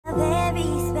very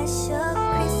special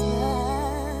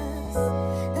Christmas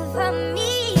for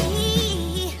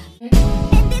me. And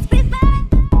it's preferred,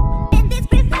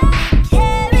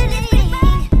 caroling,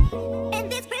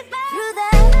 and it's preferred through the.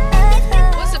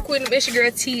 What's up, Queen? It's your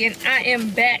girl T, and I am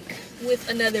back with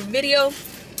another video.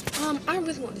 I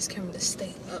really want this camera to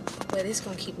stay up, but it's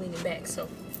gonna keep leaning back, so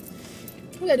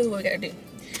we gotta do what we gotta do.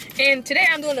 And today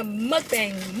I'm doing a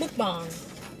mukbang.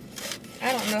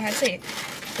 I don't know how to say it.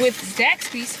 With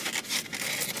Zaxby'S.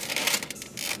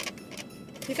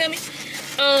 You feel me?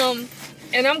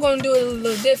 And I'm gonna do it a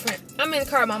little different. I'm in the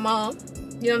car with my mom.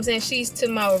 You know what I'm saying? She's to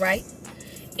my right.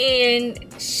 And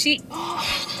she,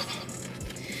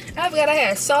 I forgot I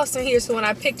had sauce in here, so when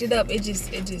I picked it up, it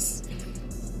just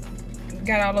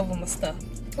got all over my stuff.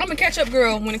 I'm a catch-up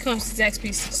girl when it comes to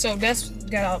Zaxby'S, so that's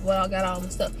got all my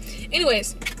stuff.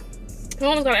 Anyways,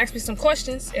 Mama's gonna ask me some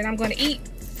questions, and I'm gonna eat,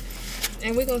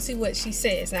 and we're gonna see what she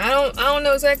says. Now I don't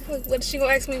know exactly what she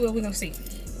gonna ask me, but we're gonna see.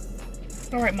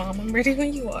 All right, Mom, I'm ready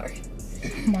when you are.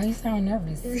 Why you sound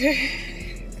nervous?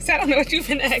 Cause I don't know what you've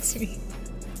been asking me.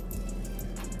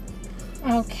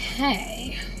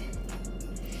 Okay.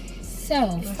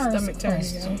 So first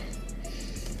question: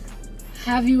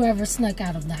 have you ever snuck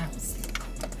out of the house?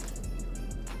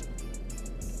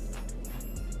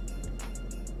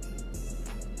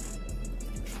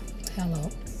 Hello.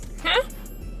 Huh?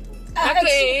 I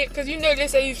can't, because you know they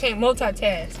say you can't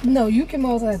multitask. No, you can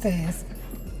multitask.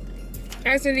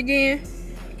 Ask it again,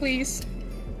 please.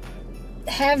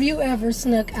 Have you ever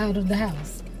snuck out of the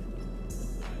house?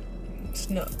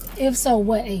 Snuck. If so,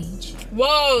 what age?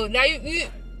 Whoa, now you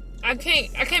I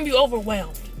can't be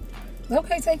overwhelmed.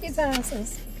 Okay, take your time,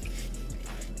 sis.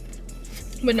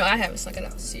 But no, I haven't snuck it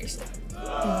out, seriously.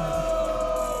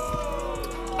 I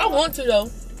want to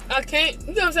though. I can't,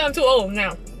 you know what I'm saying? I'm too old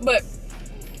now. But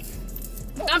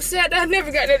I'm sad that I never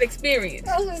got that experience.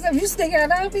 I was gonna say, if you stick out,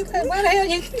 I'll be like, why the hell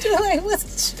you doing?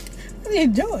 What are you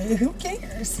doing? Who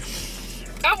cares?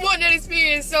 I want that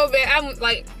experience so bad. I'm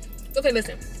like, okay,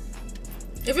 listen.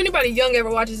 If anybody young ever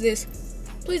watches this,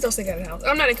 please don't stick out of the house.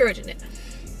 I'm not encouraging it.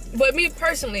 But me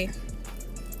personally,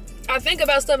 I think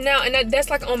about stuff now, and that's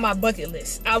like on my bucket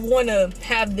list. I want to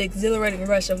have the exhilarating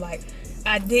rush of like,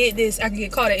 I did this, I could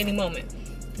get caught at any moment.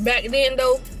 Back then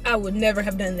though, I would never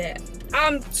have done that.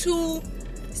 I'm too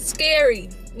scary.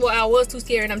 Well, I was too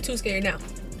scary and I'm too scary now.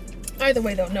 Either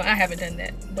way though, no, I haven't done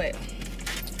that, but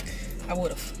I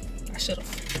would have. I should have.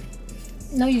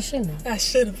 No, you shouldn't. I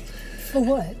should have. For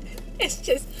what? It's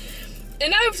just,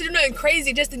 and I have to do nothing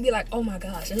crazy just to be like, oh my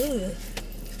gosh, ugh.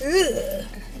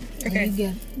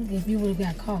 Okay. If you would have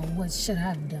got caught, what should I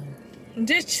have done?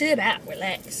 Just chill out,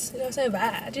 relax. You know what I'm saying?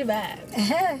 Vibe, just vibe.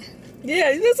 Uh-huh.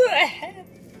 Yeah, that's what I have.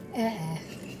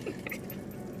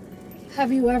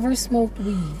 Have you ever smoked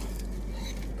weed?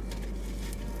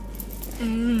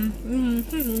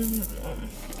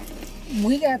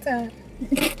 We got time.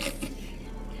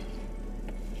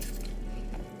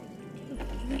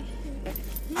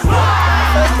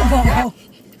 First of all,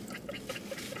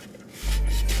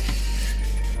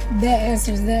 that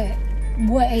answers that.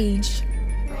 What age?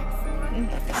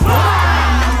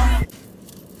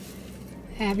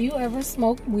 Have you ever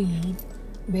smoked weed?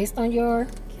 Based on your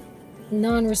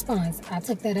non-response, I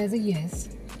took that as a yes.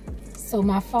 So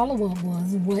my follow-up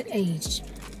was, what age?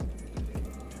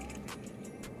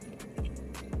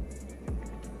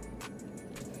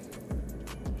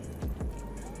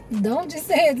 Don't just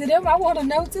say it to them. I want to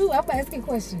know too. I'm asking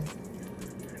questions.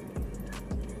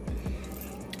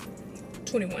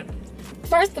 21.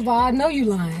 First of all, I know you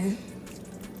lying.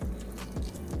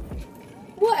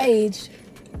 What age?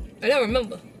 I don't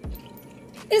remember.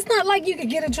 It's not like you could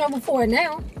get in trouble for it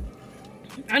now.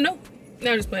 I know.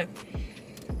 No, I'm just playing.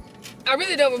 I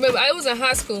really don't remember. I was in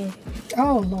high school.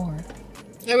 Oh Lord.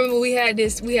 I remember we had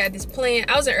this plan.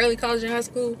 I was in early college and high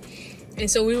school,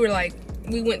 and so we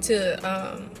went to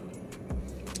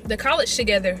the college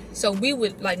together. So we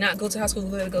would like not go to high school,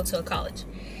 we would go to a college.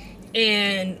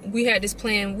 And we had this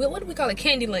plan. What do we call it?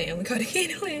 Candyland. We called it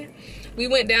Candyland. We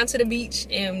went down to the beach,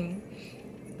 and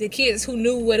the kids who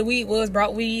knew what the weed was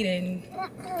brought weed, and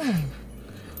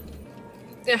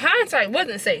in hindsight,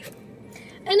 wasn't safe.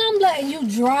 And I'm letting you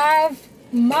drive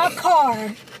my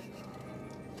car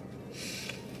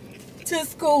to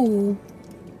school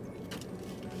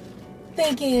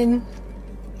thinking,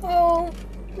 oh,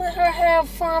 let her have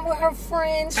fun with her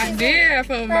friends. I did have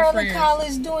fun with my friends. Early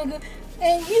college doing good.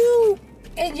 And you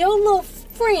and your little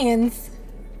friends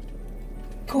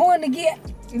going to get...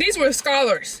 These were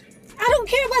scholars. I don't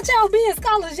care about y'all being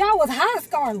scholars. Y'all was high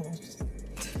scholars.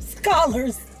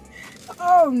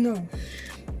 Oh, no.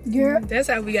 Girl. That's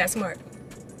how we got smart.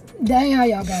 That ain't how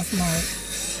y'all got smart.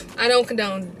 I don't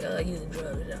condone using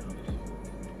drugs,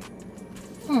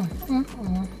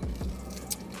 y'all.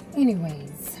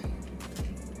 Anyways,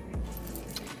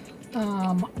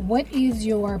 what is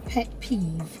your pet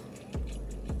peeve?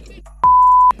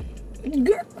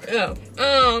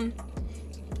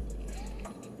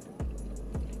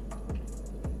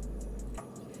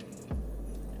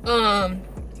 Oh,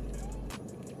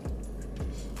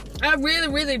 I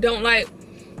really don't like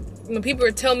when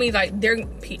people tell me like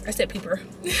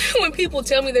when people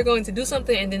tell me they're going to do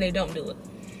something and then they don't do it.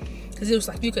 Cause it was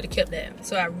like you could have kept that.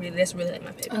 So that's really like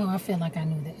my pet peeve. Oh, I feel like I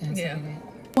knew the answer to that.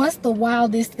 What's the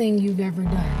wildest thing you've ever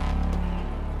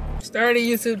done? Start a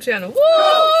YouTube channel. Woo!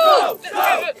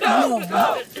 No.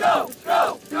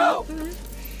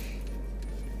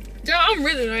 Yo, I'm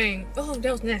really lame. Oh,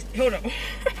 that was nasty. Hold on.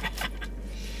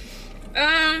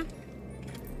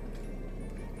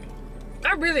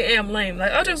 I really am lame.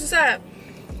 Like, all jokes aside,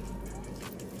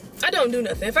 I don't do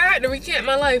nothing. If I had to recant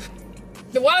my life,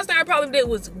 the wildest thing I probably did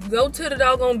was go to the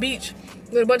doggone beach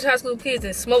with a bunch of high school kids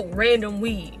and smoke random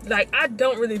weed. Like, I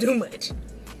don't really do much.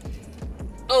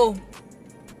 Oh,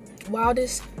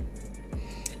 wildest?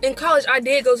 In college, I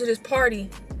did go to this party.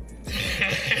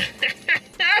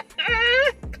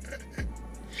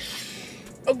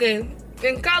 Okay,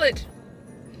 in college,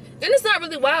 and it's not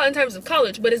really wild in terms of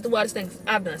college, but it's the wildest thing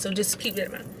I've done, so just keep that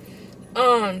in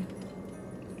mind.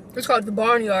 It's called the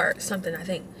Barnyard something, I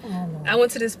think. Oh. I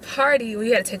went to this party where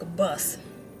you had to take a bus.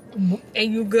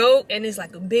 And you go, and it's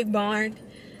like a big barn,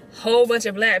 whole bunch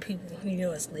of black people, you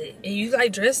know it's lit. And you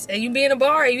like dress, and you be in a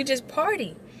bar, and you just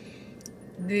party.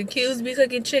 The kids be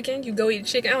cooking chicken, you go eat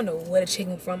chicken. I don't know where the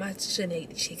chicken from, I shouldn't eat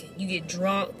the chicken. You get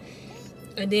drunk,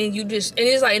 and then you just, and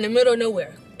it's like in the middle of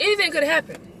nowhere. Anything could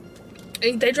happen.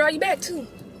 And they drive you back too.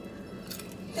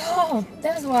 Oh,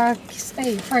 that's why I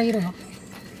stayed prayed up.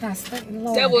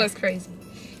 Lord. That was crazy.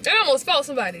 I almost fought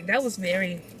somebody. That was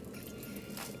very...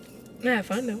 I had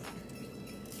fun though.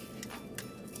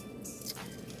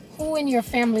 Who in your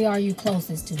family are you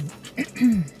closest to?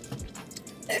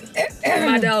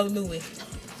 My dog Louie.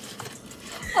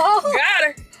 Oh. Got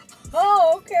her.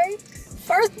 Oh, okay.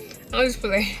 First. I'm just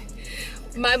playing.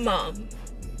 My mom.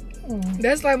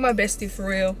 That's like my bestie for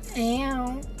real.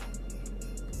 Ow.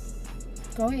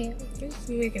 Go ahead. You're just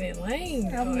making it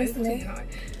lame. I'm listening.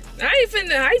 I ain't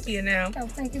finna hype you now. I'm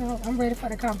thinking, I'm ready for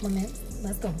the compliments.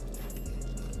 Let's go.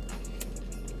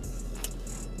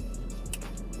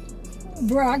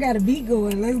 Bro, I got a beat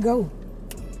going. Let's go.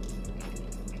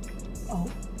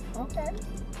 Oh, okay.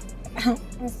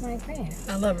 That's my fan.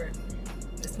 I love her.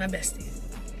 That's my bestie.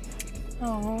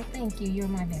 Oh, thank you. You're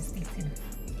my bestie too.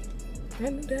 I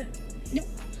knew that. Yep.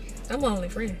 I'm my only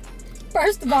friend.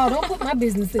 First of all, don't put my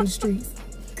business in the streets.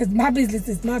 Because my business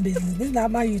is my business. This is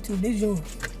not my YouTube. This is yours.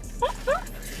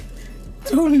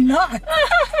 Do not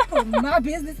put my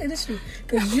business in the street.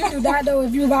 Because you do not know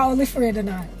if you're my only friend or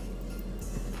not.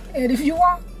 And if you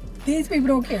are, these people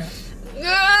don't care.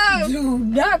 No. Do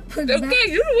not put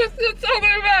okay, you the one still talking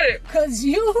about it. Because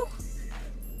you...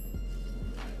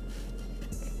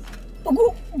 All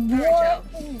right, y'all.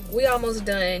 We almost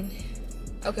done.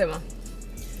 Okay, Mom.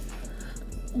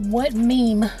 What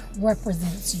meme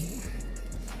represents you?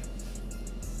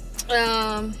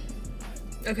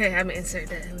 Okay, I'm gonna insert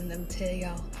that. Let me tell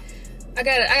y'all. I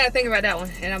gotta think about that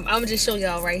one, and I'm gonna just show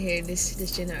y'all right here this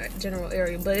general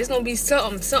area. But it's gonna be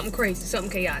something crazy, something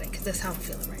chaotic. Cause that's how I'm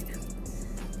feeling right now.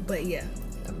 But yeah,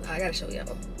 I gotta show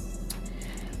y'all.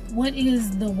 What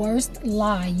is the worst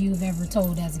lie you've ever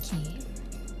told as a kid?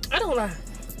 I don't lie.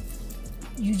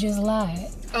 You just lied.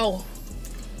 Oh,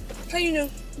 how you know?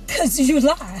 Cause you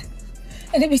lie,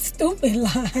 and it be stupid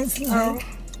lies. Like,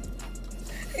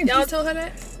 y'all told her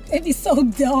that? It be so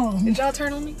dumb. Did y'all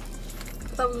turn on me?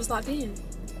 I thought we was locked in.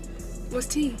 What's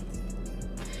tea?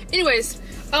 Anyways,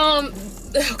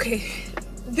 okay.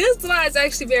 This lie is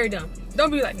actually very dumb.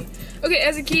 Don't be like me. Okay,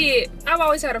 as a kid, I've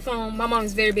always had a phone. My mom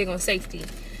is very big on safety.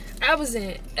 I was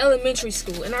in elementary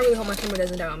school, and I really hope my camera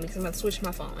doesn't die on me because I'm about to switch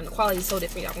my phone, and the quality is so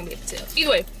different, y'all won't be able to tell.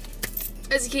 Either way,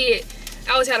 as a kid,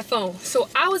 I always had a phone. So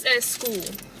I was at school.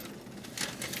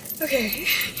 Okay,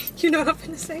 you know what I'm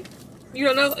finna say? You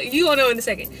don't know? You gonna know in a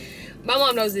second. My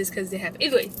mom knows this because it happened.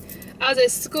 Either way, I was at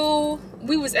school.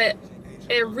 We was at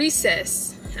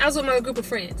recess. I was with my group of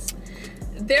friends.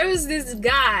 There was this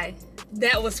guy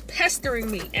that was pestering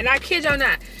me, and I kid y'all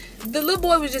not, the little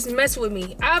boy was just messing with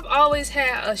me. I've always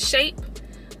had a shape,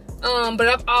 but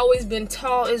I've always been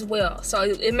tall as well. So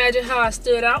imagine how I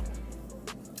stood out.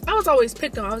 I was always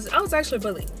picked on. I was actually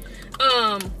bullied.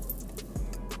 And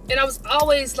I was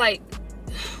always like,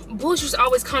 bullshit was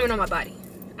always coming on my body.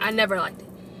 I never liked it.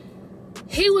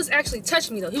 He was actually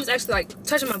touching me though. He was actually like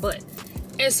touching my butt.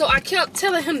 And so I kept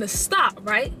telling him to stop,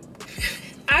 right?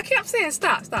 I kept saying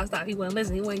stop. He wasn't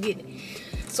listening, he wasn't getting it.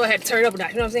 So I had to turn it up a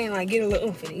notch, you know what I'm saying? Like get a little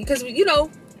oomph in it. Because you know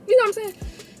what I'm saying?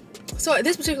 So at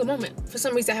this particular moment, for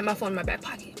some reason I had my phone in my back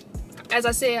pocket. As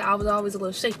I said, I was always a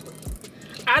little shaky.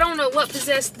 I don't know what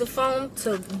possessed the phone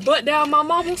to butt down my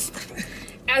marbles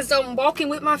as I'm walking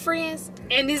with my friends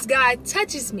and this guy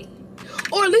touches me.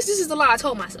 Or at least this is the lie I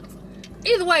told myself.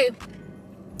 Either way,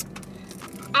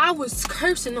 I was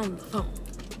cursing on the phone.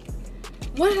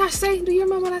 What did I say? Do you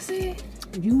remember what I said?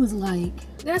 You was like...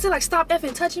 Did I say like stop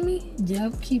effing touching me?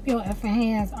 Yep, keep your effing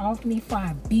hands off me before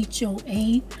I beat your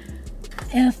A.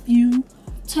 F you.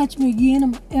 Touch me again,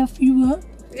 I'm gonna F you up.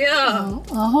 Yeah.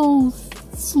 A whole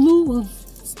slew of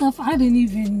stuff I didn't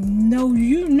even know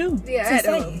you knew. Yeah, I had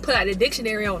to put out the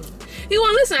dictionary on him. He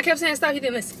wouldn't listen. I kept saying stop, he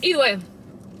didn't listen. Either way,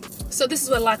 so this is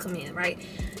where the lie come in, right?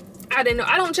 I didn't know.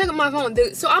 I don't check on my phone,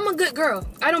 dude. So I'm a good girl.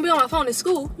 I don't be on my phone in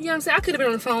school. You know what I'm saying? I could have been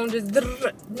on the phone just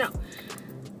no.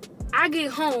 I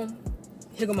get home,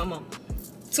 here go my mom.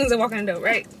 As soon as I walk in the door,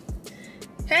 right?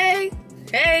 Hey,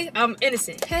 I'm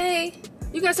innocent. Hey,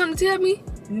 you got something to tell me?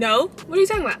 No. What are you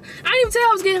talking about? I didn't even tell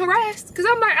I was getting harassed because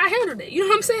I'm like, I handled it. You know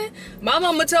what I'm saying? My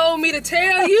mama told me to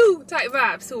tell you type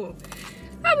vibes to him.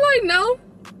 I'm like, no.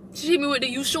 She hit me with the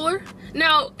you sure?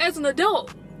 Now, as an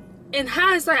adult, in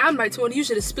hindsight, I'm like, Tony, you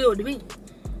should have spilled the beans.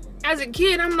 As a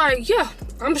kid, I'm like, yeah,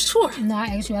 I'm sure. No, I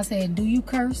asked you, I said, do you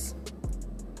curse?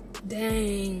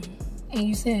 Dang. And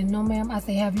you said, no, ma'am. I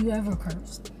said, have you ever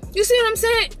cursed? You see what I'm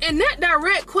saying? And that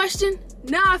direct question,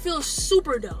 now I feel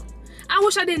super dumb. I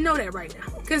wish I didn't know that right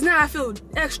now. Because now I feel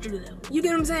extra dumb. You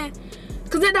get what I'm saying?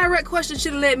 Because that direct question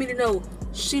should have led me to know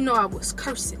she know I was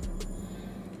cursing.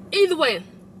 Either way,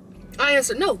 I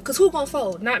answered no. Because who gonna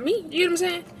fold? Not me. You get what I'm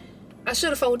saying? I should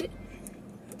have folded.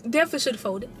 Definitely should have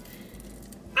folded.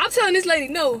 I'm telling this lady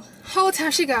no. Whole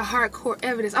time she got hardcore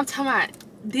evidence. I'm talking about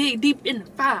dig deep in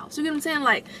the files. You get what I'm saying?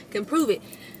 Like, can prove it.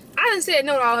 I done said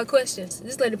no to all her questions.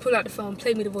 This lady pulled out the phone,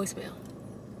 played me the voicemail.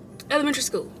 Elementary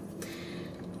school.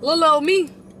 Little old me,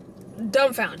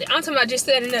 dumbfounded. I'm talking about just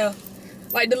standing there,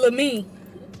 like the little me,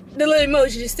 the little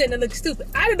emoji just standing there looking stupid.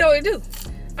 I didn't know what to do.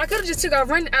 I could have just took off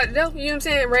running out the door, you know what I'm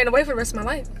saying, and ran away for the rest of my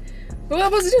life. But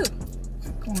what was I supposed to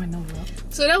do? Going nowhere.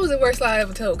 So that was the worst lie I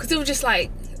ever told, because it was just like,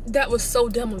 that was so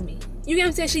dumb of me. You get what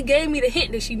I'm saying? She gave me the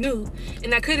hint that she knew,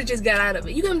 and I could have just got out of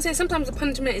it. You get what I'm saying? Sometimes the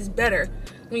punishment is better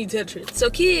when you tell the truth. So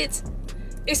kids,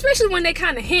 especially when they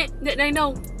kind of hint that they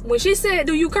know. When she said,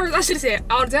 do you curse? I should have said,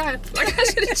 all the time. Like, I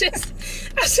should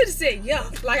have said, yeah.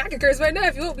 Like, I can curse right now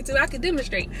if you want me to. I can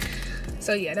demonstrate.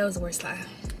 So, yeah, that was the worst lie.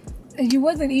 And you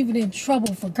wasn't even in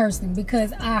trouble for cursing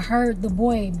because I heard the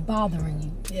boy bothering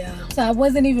you. Yeah. So I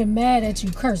wasn't even mad at you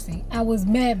cursing. I was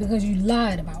mad because you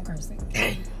lied about cursing.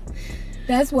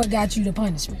 That's what got you the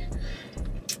punishment.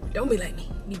 Don't be like me.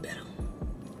 Be better.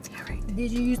 All right.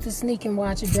 Did you used to sneak and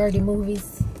watch dirty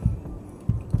movies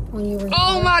when you were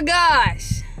Oh, my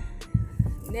gosh.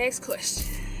 Next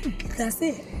question. That's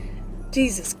it.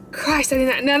 Jesus Christ. I did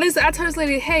not. Now, listen, I told this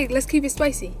lady, hey, let's keep it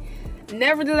spicy.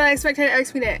 Never did I expect her to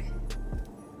ask me that.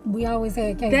 We always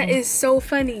had cake. That is so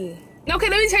funny. Okay,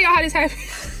 let me tell y'all how this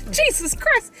happened. Jesus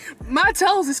Christ. My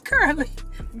toes is currently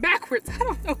backwards. I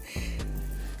don't know.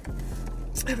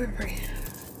 I've been praying.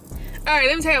 Alright,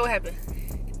 let me tell you what happened.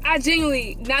 I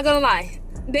genuinely, not gonna lie.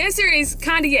 The answer is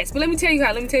kinda yes, but let me tell you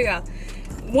how.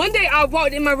 One day I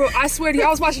walked in my room, I swear to you, I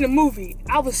was watching a movie.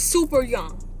 I was super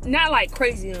young. Not like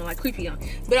crazy young, like creepy young,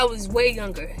 but I was way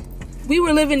younger. We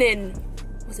were living in,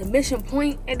 was it Mission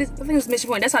Point? I think it was Mission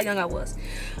Point, that's how young I was.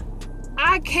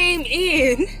 I came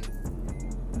in,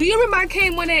 do you remember I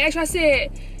came one day and I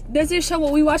said, does this show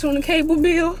what we watch on the cable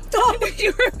bill? Oh, do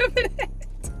you remember that?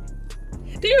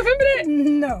 Do you remember that?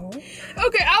 No.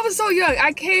 Okay, I was so young.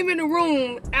 I came in the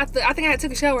room after, I think I had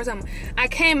took a shower or something. I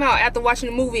came out after watching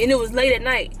the movie and it was late at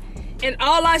night. And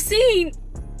all I seen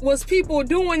was people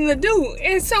doing the do.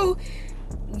 And so,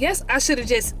 yes, I should have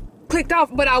just clicked off,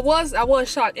 but I was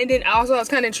shocked. And then I was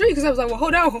kind of intrigued because I was like, well,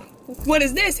 hold on. What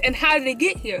is this? And how did it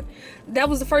get here? That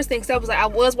was the first thing. So I was like, I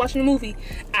was watching the movie.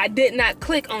 I did not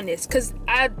click on this because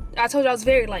I told you I was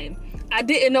very lame. I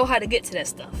didn't know how to get to that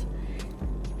stuff.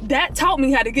 That taught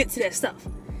me how to get to that stuff.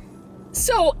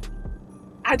 So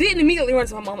I didn't immediately run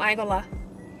to my mom, I ain't gonna lie.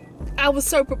 I was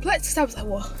so perplexed because I was like,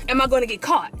 well, am I gonna get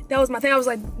caught? That was my thing. I was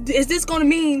like, is this gonna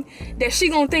mean that she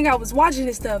gonna think I was watching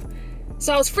this stuff?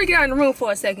 So I was freaking out in the room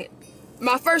for a second.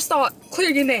 My first thought,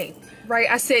 clear your name, right?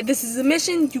 I said, this is a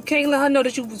mission. You can't let her know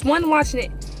that you was one watching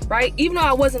it, right? Even though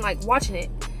I wasn't like watching it,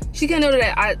 she can't know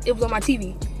that it was on my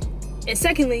TV. And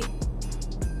secondly,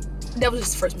 that was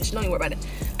just the first mission. Don't even worry about it.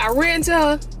 I ran to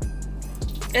her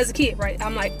as a kid, right?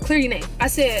 I'm like, clear your name. I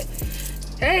said,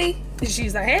 hey, And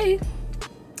she's like, hey.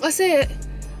 I said,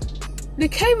 the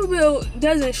cable bill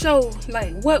doesn't show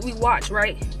like what we watch,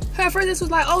 right? Her first this was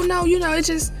like, oh no, you know, it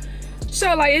just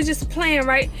show like it's just a plan,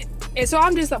 right? And so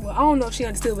I'm just like, well, I don't know if she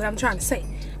understood what I'm trying to say.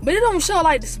 But it don't show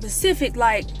like the specific,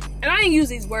 like, and I ain't use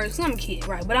these words because I'm a kid,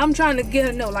 right? But I'm trying to get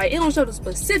her to know, like, it don't show the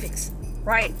specifics,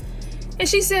 right? And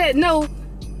she said, no,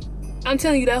 I'm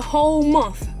telling you, that whole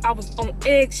month I was on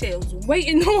eggshells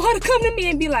waiting on her to come to me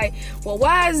and be like, well,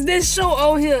 why is this show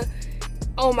on here?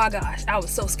 Oh my gosh, I was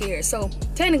so scared. So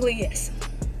technically, yes.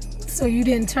 So you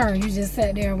didn't turn, you just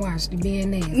sat there and watched it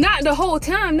being nasty? Not the whole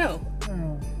time, no.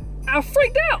 Oh. I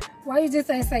freaked out. Why you just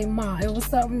ain't say, Ma, it was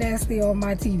something nasty on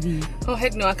my TV? Oh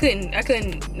heck no, I couldn't.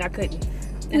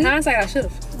 In hindsight, I should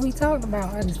have. We talked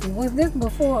about honesty. Was this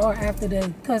before or after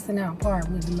the cussing out part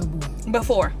with the little boy?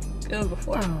 Before. It was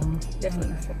before.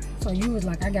 Definitely before. So you was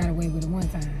like, I got away with it one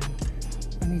time.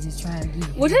 Let me just try it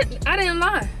again. Well, I didn't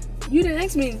lie. You didn't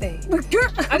ask me anything.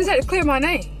 I just had to clear my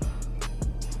name.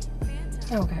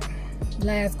 Okay.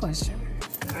 Last question.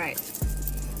 All right.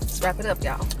 Let's wrap it up,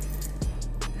 y'all.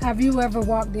 Have you ever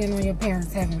walked in on your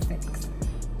parents having sex?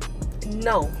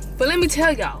 No. But let me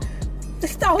tell y'all.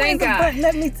 Thank God.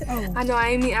 Let me I know I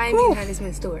ain't mean to have this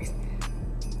many stories.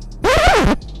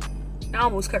 I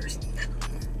almost cursed.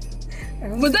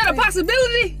 Was that a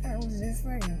possibility? I was just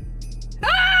saying.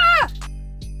 Ah!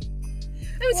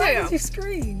 Let me tell Why y'all. did you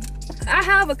scream? I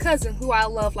have a cousin who I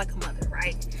love like a mother,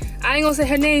 right? I ain't gonna say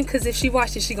her name because if she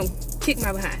watched it, she gonna kick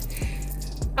my behind.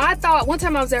 I thought one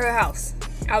time I was at her house.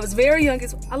 I was very young.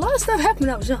 A lot of stuff happened when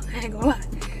I was young. I ain't gonna lie.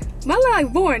 My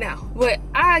life boring now. But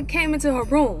I came into her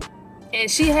room and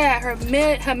she had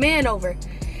her man over.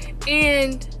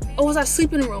 And was I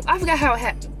sleeping in the room? I forgot how it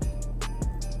happened.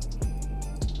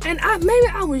 And maybe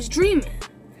I was dreaming.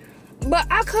 But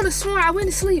I could have sworn I went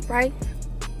to sleep, right?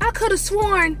 I could have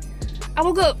sworn I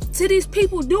woke up to these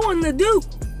people doing the do.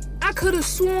 I could have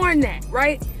sworn that,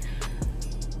 right?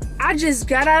 I just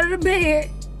got out of the bed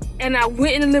and I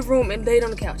went in the living room and laid on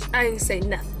the couch. I didn't say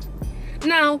nothing.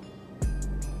 Now,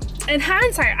 in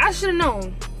hindsight, I should have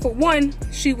known, for one,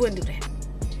 she wouldn't do that.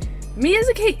 Me as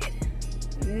a kid,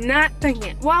 not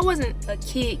thinking. Well, I wasn't a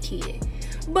kid.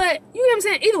 But, you know what I'm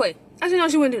saying? Either way, I should know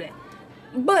she wouldn't do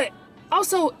that. But,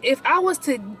 also, if I was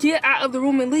to get out of the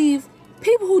room and leave,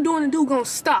 people who doing the do gonna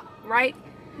stop, right?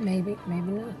 Maybe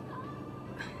not.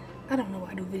 I don't know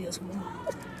why I do videos with my mom.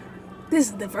 This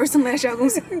is the first and last y'all gonna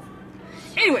see.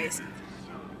 Anyways,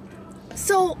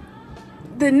 so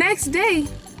the next day,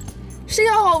 she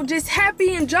all just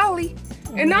happy and jolly.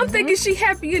 And I'm thinking she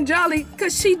happy and jolly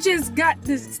because she just got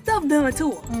this stuff done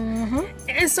to her.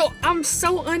 And so I'm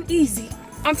so uneasy.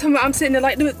 I'm sitting there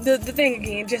like the thing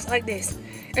again, just like this.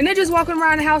 And they're just walking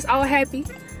around the house all happy.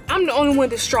 I'm the only one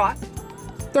distraught,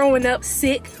 throwing up,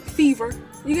 sick, fever.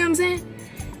 You get what I'm saying?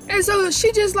 And so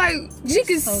she just like, she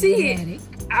could see dramatic.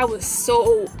 It. I was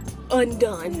so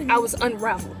undone. I was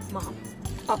unraveled, Mom.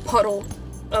 A puddle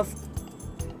of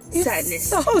sadness.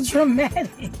 So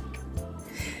dramatic.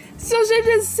 So she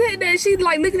just sitting there, she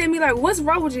like looking at me like, what's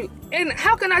wrong with you? And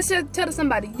how can I tell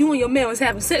somebody you and your man was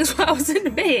having sex while I was in the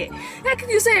bed? How can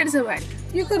you say that to somebody?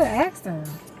 You could have asked her.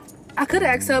 I could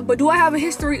have asked her, but do I have a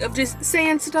history of just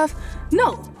saying stuff?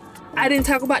 No. I didn't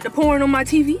talk about the porn on my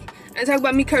TV. I didn't talk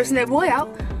about me cursing that boy out.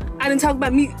 I didn't talk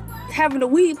about me having a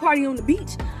weed party on the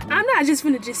beach. I'm not just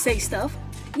finna just say stuff.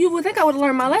 You would think I would have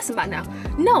learned my lesson by now.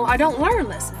 No, I don't learn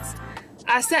lessons.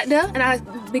 I sat there and I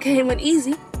became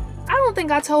uneasy. I don't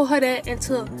think I told her that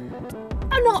until,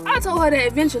 I told her that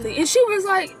eventually. And she was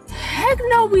like, heck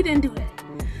no, we didn't do that.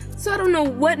 So I don't know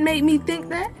what made me think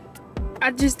that.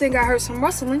 I just think I heard some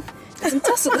rustling and some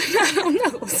tussling. I don't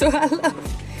know. So I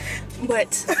love.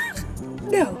 But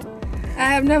no, I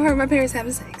have never heard my parents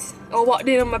having sex or walked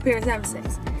in on my parents having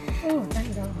sex. Oh,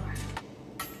 thank God.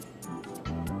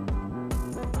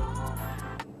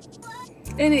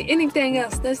 Anything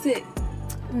else? That's it.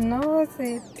 No, that's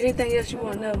it. Anything else you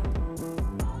want to know?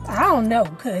 I don't know,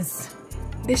 cause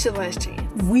this your last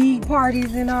chance. Weed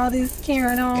parties and all this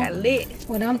carrying on. Got lit.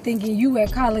 When I'm thinking you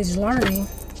at college learning.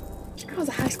 I was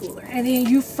a high schooler. And then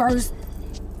you first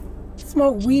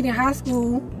smoked weed in high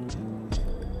school.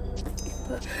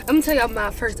 I'm gonna tell y'all my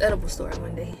first edible story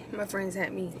one day. My friends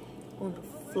had me on the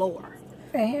floor.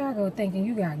 And here I go thinking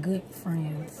you got good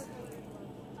friends.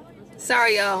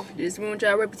 Sorry, y'all. Just ruined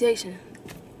y'all reputation.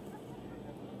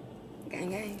 Gang,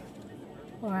 gang.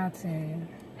 Well, I'll tell you.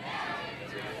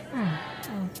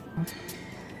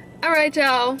 Alright,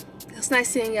 y'all. It's nice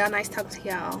seeing y'all. Nice talking to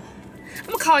y'all. I'm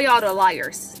gonna call y'all the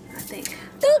liars, I think.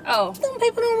 Some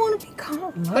people don't want to be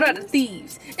called liars. What are the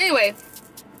thieves? Anyway,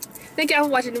 thank y'all for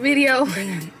watching the video.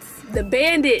 Bandits. The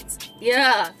bandits.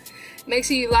 Yeah. Make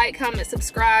sure you like, comment,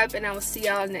 subscribe, and I will see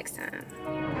y'all next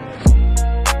time.